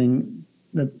the other thing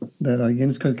that again,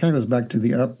 it kind of goes back to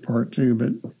the up part too,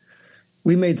 but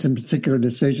we made some particular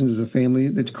decisions as a family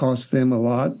that cost them a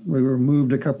lot. We were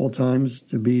moved a couple of times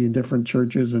to be in different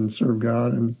churches and serve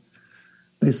God, and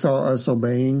they saw us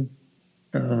obeying.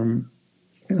 And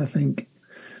I think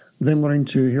them learning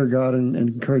to hear God and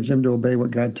encourage them to obey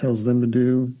what God tells them to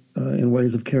do in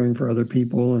ways of caring for other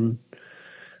people. And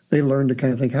they learned to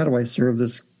kind of think, how do I serve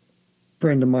this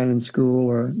friend of mine in school?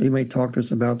 Or they may talk to us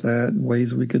about that in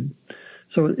ways we could.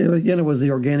 So it was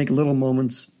the organic little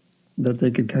moments that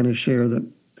they could kind of share, that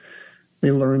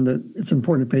they learned that it's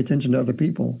important to pay attention to other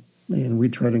people. And we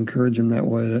try to encourage him that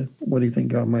way. What do you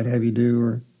think God might have you do?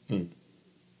 Or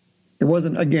it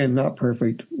wasn't, again, not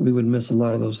perfect. We would miss a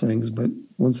lot of those things, but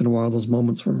once in a while, those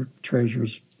moments were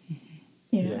treasures.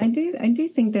 Yeah, I do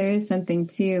think there is something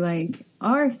too, like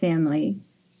our family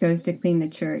goes to clean the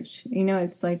church. You know,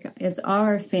 it's like it's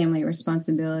our family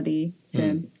responsibility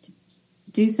to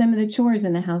do some of the chores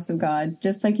in the house of God,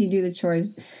 just like you do the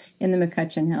chores in the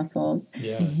McCutcheon household.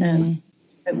 Yeah.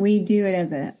 But we do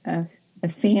it as a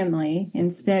family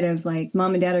instead of like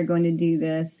mom and dad are going to do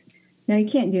this. Now, you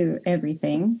can't do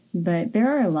everything, but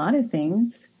there are a lot of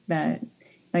things that,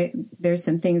 like, there's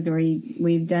some things where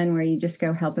we've done where you just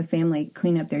go help a family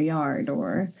clean up their yard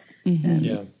or,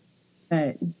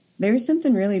 but there's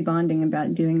something really bonding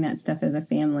about doing that stuff as a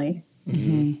family.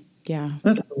 Yeah.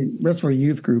 That's where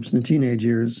youth groups in the teenage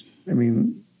years, I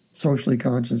mean, socially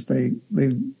conscious, the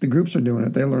groups are doing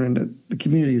it. They're learning that the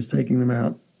community is taking them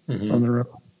out on their own.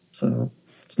 So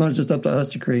it's not just up to us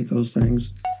to create those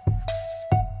things.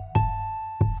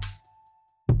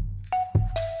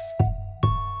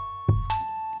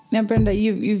 Now, Brenda,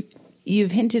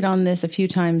 you've hinted on this a few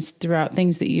times throughout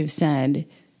things that you've said.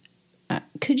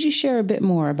 Could you share a bit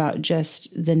more about just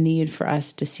the need for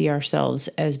us to see ourselves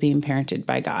as being parented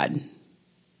by God,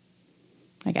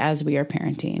 like as we are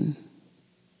parenting?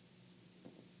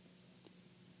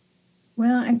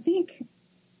 Well, I think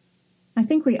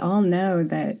we all know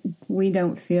that we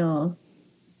don't feel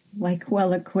like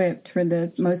well equipped for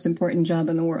the most important job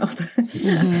in the world.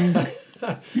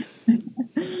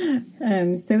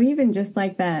 So even just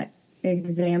like that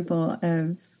example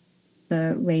of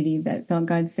the lady that felt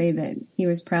God say that he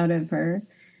was proud of her,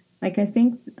 like I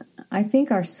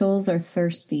think our souls are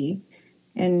thirsty,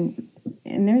 and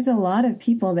there's a lot of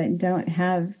people that don't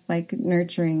have like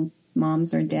nurturing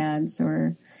moms or dads,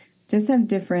 or just have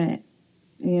different,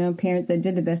 parents that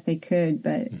did the best they could,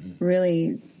 but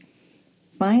really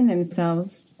find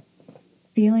themselves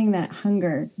feeling that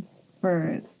hunger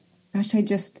for, gosh, I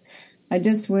just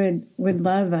would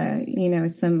love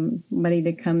somebody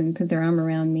to come and put their arm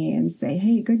around me and say,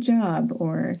 "Hey, good job,"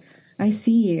 or "I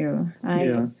see you."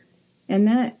 And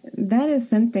that is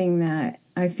something that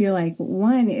I feel like,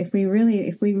 one, if we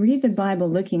read the Bible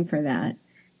looking for that,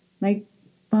 like,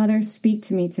 Father, speak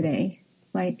to me today.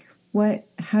 Like,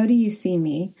 how do you see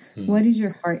me? What is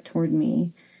your heart toward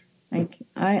me? Like,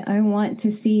 I want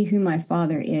to see who my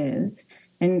Father is.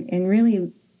 And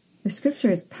really, the scripture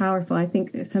is powerful. I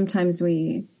think that sometimes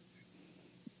we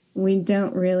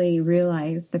don't really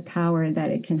realize the power that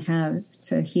it can have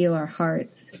to heal our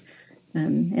hearts,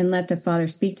 and let the Father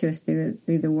speak to us through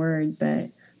the Word, but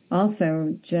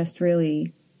also just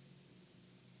really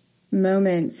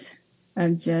moments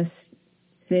of just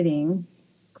sitting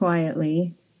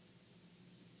quietly.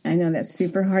 I know that's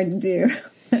super hard to do,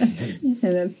 and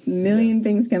a million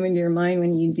things come into your mind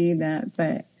when you do that,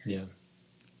 but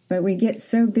we get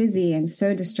so busy and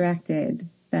so distracted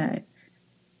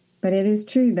but it is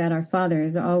true that our Father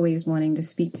is always wanting to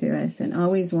speak to us and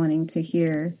always wanting to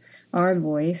hear our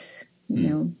voice,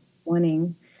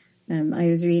 wanting. I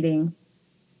was reading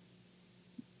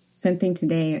something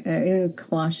today in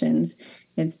Colossians.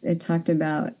 It talked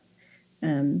about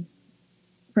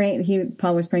praying.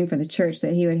 Paul was praying for the church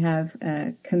that he would have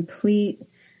a complete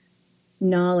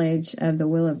knowledge of the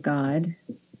will of God,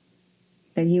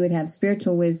 that he would have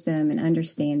spiritual wisdom and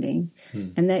understanding,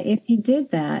 and that if he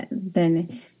did that,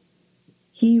 then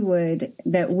if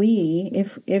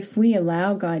we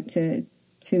allow God to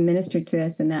minister to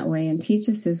us in that way and teach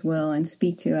us his will and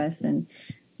speak to us, and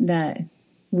that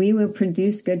we will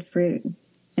produce good fruit,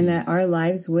 and that our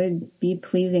lives would be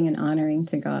pleasing and honoring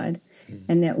to God,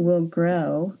 and that we'll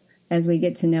grow as we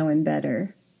get to know him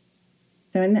better.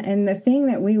 So, and the thing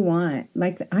that we want,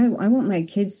 like, I want my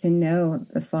kids to know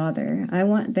the Father. I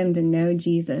want them to know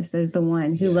Jesus as the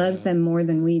one who loves them more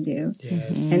than we do,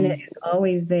 and that is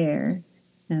always there.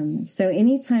 So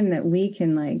anytime that we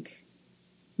can, like,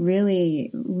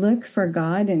 really look for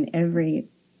God in every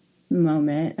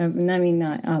moment,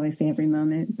 not obviously every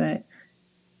moment, but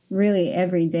really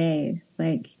every day,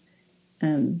 like,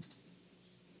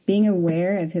 being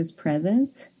aware of his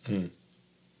presence,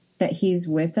 that he's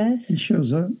with us. He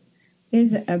shows up.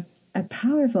 Is a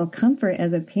powerful comfort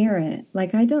as a parent.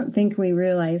 Like, I don't think we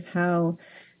realize how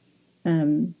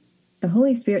the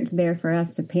Holy Spirit's there for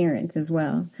us to parent as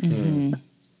well.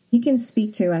 He can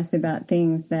speak to us about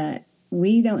things that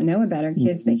we don't know about our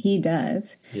kids, but he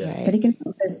does. Yes. But he can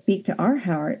also speak to our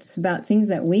hearts about things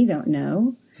that we don't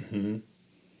know.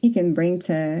 He can bring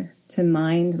to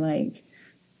mind, like,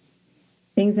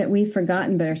 things that we've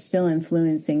forgotten but are still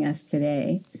influencing us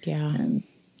today.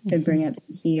 To bring up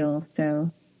and heal.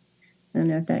 So I don't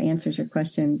know if that answers your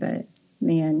question, but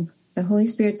man, the Holy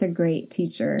Spirit's a great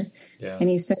teacher, and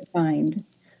he's so kind.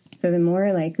 So the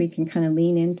more like we can kind of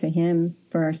lean into him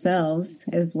for ourselves,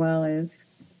 as well as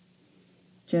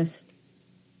just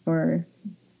for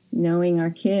knowing our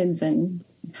kids and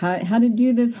how to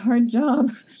do this hard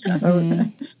job.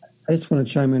 I just want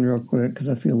to chime in real quick because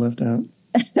I feel left out.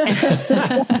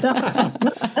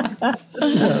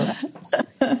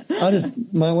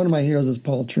 One of my heroes is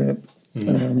Paul Tripp,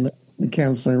 the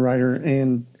counselor and writer,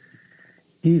 and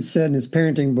he said in his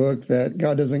parenting book that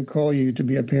God doesn't call you to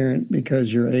be a parent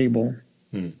because you're able.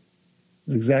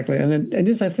 Exactly, and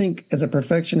just I think as a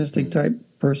perfectionistic type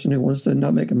person who wants to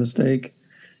not make a mistake,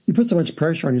 you put so much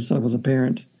pressure on yourself as a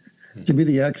parent to be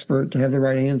the expert, to have the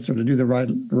right answer, to do the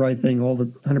right thing all the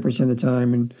 100% of the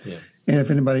time, and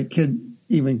if kid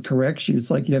even corrects you, it's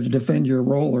like you have to defend your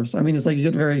role, it's like you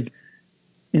get very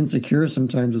insecure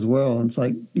sometimes as well. And it's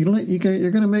like you're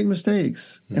going to make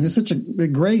mistakes, and there's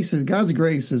God's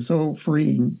grace is so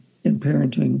freeing in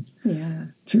parenting.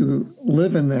 To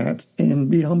live in that and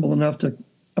be humble enough to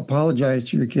apologize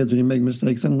to your kids when you make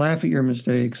mistakes and laugh at your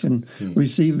mistakes and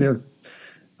receive their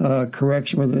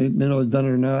correction, whether they know they've done it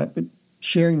or not, but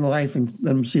sharing life and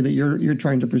let them see that you're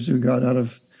trying to pursue God out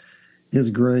of his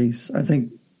grace. I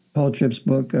think Paul Tripp's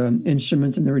book,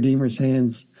 Instruments in the Redeemer's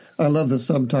Hands, I love the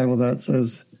subtitle that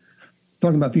says,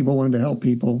 talking about people wanting to help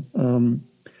people,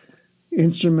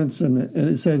 instruments, and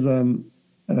it says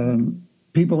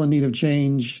people in need of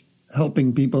change,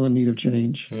 helping people in need of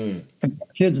change. And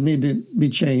kids need to be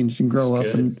changed and grow up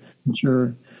and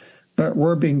mature, but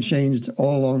we're being changed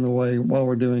all along the way while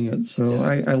we're doing it. So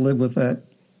I live with that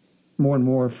more and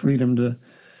more freedom to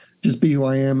just be who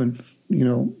I am, and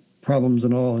problems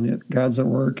and all, and yet God's at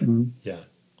work, and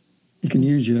he can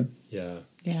use you.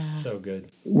 So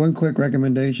good. One quick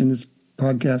recommendation: this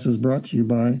podcast is brought to you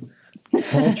by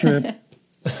Paul Tripp.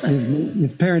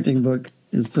 His parenting book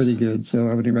is pretty good, so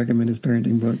I would recommend his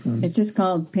parenting book. It's just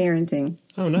called Parenting.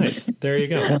 Oh, nice. There you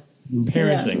go.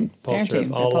 Parenting. Paul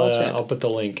Tripp. I'll put the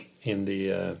link in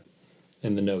the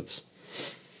notes.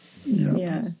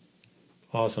 Yeah.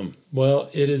 Awesome. Well,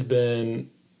 it's been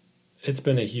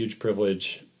a huge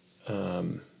privilege. I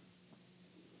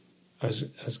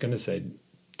was going to say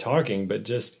talking, but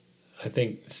just I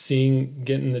think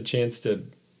getting the chance to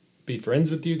be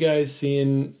friends with you guys,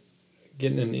 getting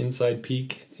an inside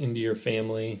peek into your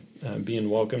family, being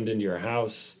welcomed into your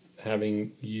house,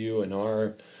 having you in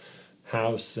our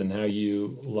house, and how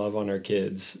you love on our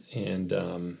kids, and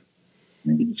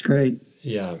it's great.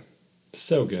 Yeah,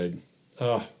 so good.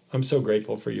 I'm so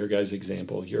grateful for your guys'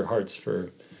 example, your hearts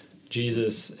for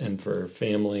Jesus and for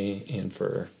family and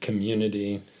for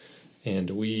community.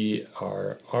 And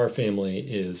our family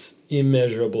is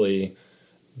immeasurably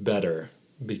better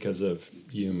because of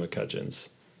you McCutcheons.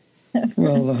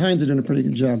 Well, the Hines are doing a pretty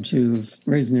good job too of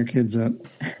raising their kids up.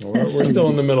 We're still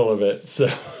in the middle of it, so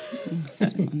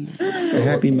it's a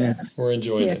happy mess. We're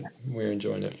enjoying it. We're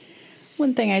enjoying it.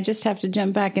 One thing I just have to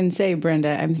jump back and say,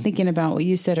 Brenda, I'm thinking about what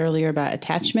you said earlier about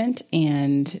attachment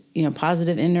and,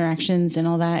 positive interactions and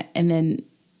all that. And then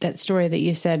that story that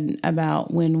you said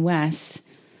about when Wes,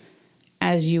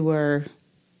 as you were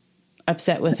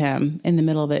upset with him in the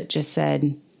middle of it, just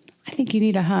said, I think you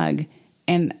need a hug.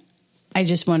 And I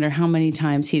just wonder how many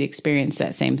times he'd experienced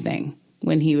that same thing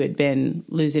when he had been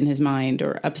losing his mind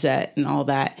or upset and all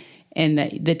that. And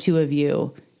that the two of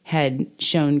you had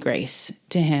shown grace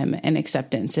to him and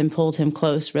acceptance and pulled him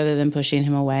close rather than pushing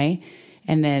him away.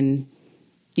 And then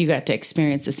you got to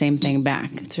experience the same thing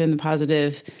back through the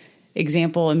positive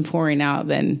example and pouring out.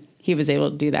 Then he was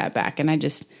able to do that back. And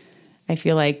I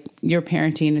feel like your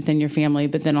parenting within your family,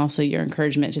 but then also your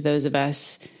encouragement to those of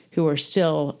us who are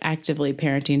still actively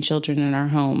parenting children in our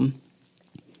home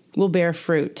will bear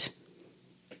fruit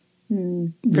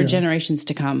for generations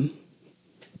to come.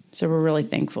 So we're really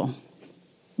thankful.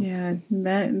 Yeah,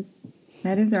 that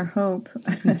is our hope,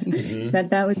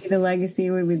 that would be the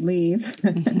legacy we would leave.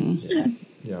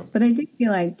 Yeah. But I do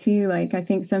feel like, too, I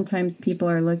think sometimes people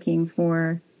are looking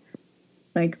for,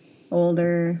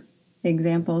 older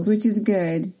examples, which is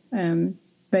good.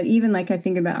 But even, I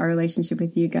think about our relationship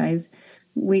with you guys,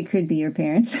 we could be your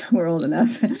parents. We're old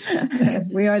enough.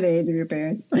 We are the age of your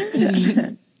parents.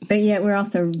 But yet we're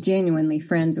also genuinely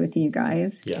friends with you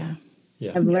guys. Yeah.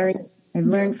 I've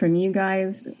learned from you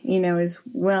guys, as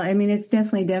well. I mean, it's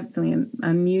definitely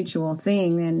a mutual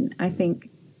thing. And I think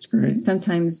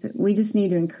sometimes we just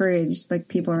need to encourage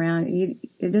people around.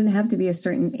 It doesn't have to be a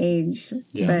certain age,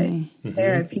 but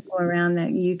there are people around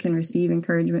that you can receive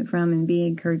encouragement from and be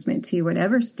encouragement to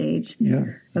whatever stage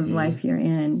of life you're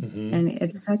in. And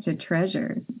it's such a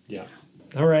treasure. Yeah.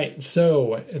 All right.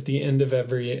 So at the end of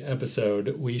every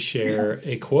episode, we share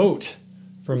a quote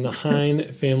from the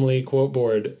Hine family quote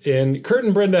board. And Kurt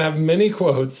and Brenda have many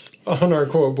quotes on our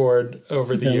quote board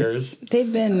over the years.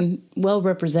 They've been well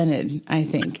represented, I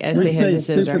think, as they have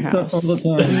visited our house. All the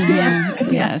time.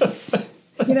 Mhm. Yes.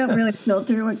 You don't really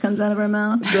filter what comes out of our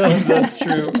mouth. That's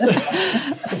true.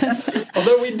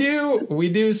 Although we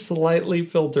do slightly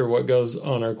filter what goes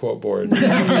on our quote board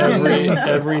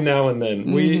every now and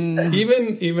then. We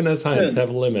even as Hines have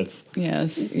limits.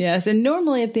 Yes. And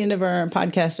normally at the end of our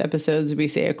podcast episodes, we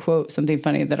say a quote, something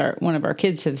funny that one of our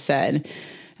kids have said.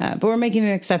 But we're making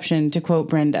an exception to quote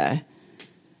Brenda.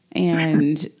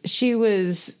 And she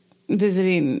was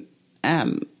visiting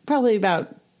probably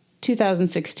about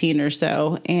 2016 or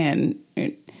so, and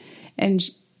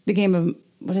the game of,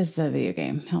 what is the video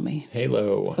game? Help me.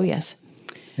 Halo. Oh, yes.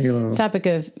 Halo. Topic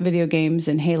of video games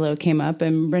and Halo came up,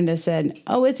 and Brenda said,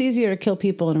 "Oh, it's easier to kill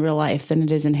people in real life than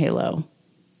it is in Halo."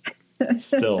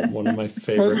 Still one of my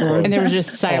favorite quotes. And there was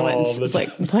just silence. It's like,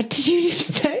 what did you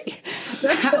just say?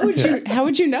 How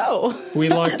would you know? We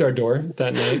locked our door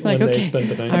that night when they spent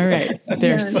the night. All right.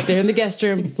 They're in the guest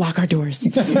room. Lock our doors.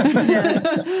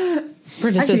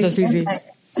 Brenda says that's easy.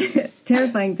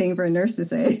 Terrifying thing for a nurse to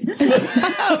say.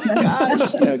 Oh,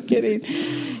 gosh. No kidding.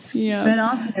 Yeah. But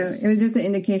also, it was just an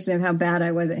indication of how bad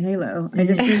I was at Halo. I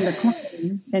just stood in the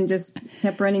corner and just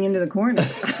kept running into the corner.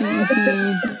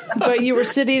 But you were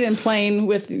sitting and playing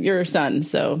with your son,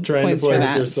 so trying points to play for with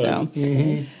that. your son.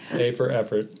 So. A for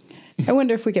effort. I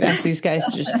wonder if we could ask these guys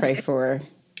to just pray for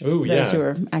those who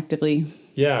are actively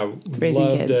raising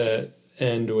love kids. To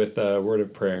end with a word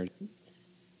of prayer.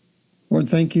 Lord,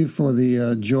 thank you for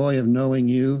the joy of knowing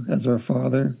you as our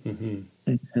Father,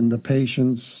 and the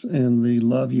patience and the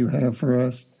love you have for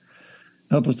us.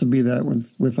 Help us to be that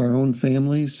with our own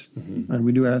families.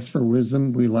 We do ask for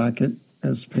wisdom. We lack it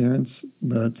as parents,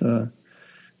 but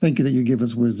thank you that you give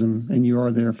us wisdom and you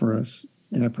are there for us.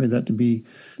 And I pray that to be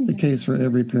the case for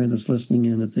every parent that's listening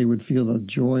in, that they would feel the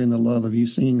joy and the love of you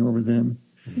singing over them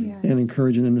and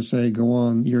encouraging them to say, go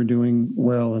on, you're doing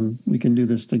well, and we can do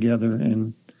this together.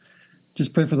 And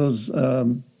just pray for those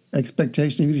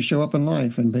expectations of you to show up in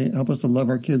life and help us to love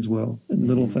our kids well in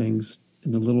little things,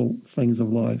 in the little things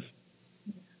of life.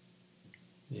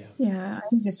 Yeah,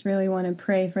 I just really want to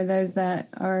pray for those that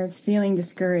are feeling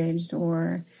discouraged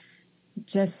or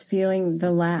just feeling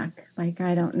the lack, like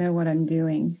I don't know what I'm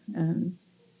doing.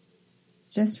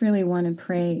 Just really want to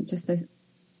pray just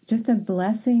a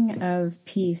blessing of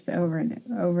peace over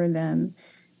them.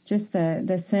 Just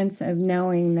the sense of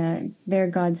knowing that their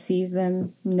God sees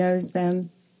them, knows them,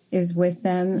 is with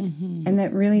them, and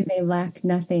that really they lack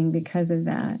nothing because of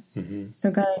that.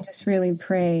 So God, I just really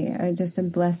pray just a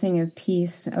blessing of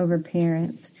peace over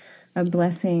parents, a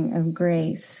blessing of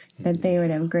grace, that they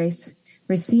would have grace,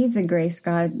 receive the grace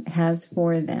God has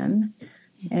for them,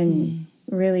 and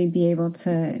really be able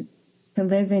to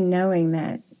live in knowing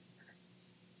that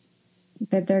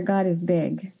their God is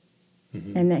big.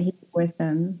 And that he's with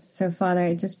them. So, Father,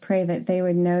 I just pray that they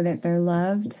would know that they're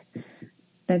loved,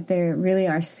 that they really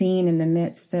are seen in the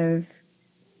midst of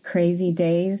crazy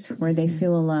days where they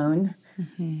feel alone.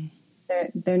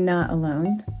 They're not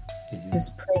alone.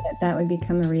 Just pray that would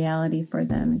become a reality for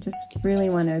them. Just really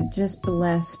want to just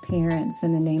bless parents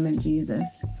in the name of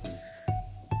Jesus.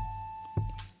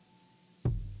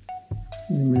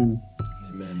 Amen.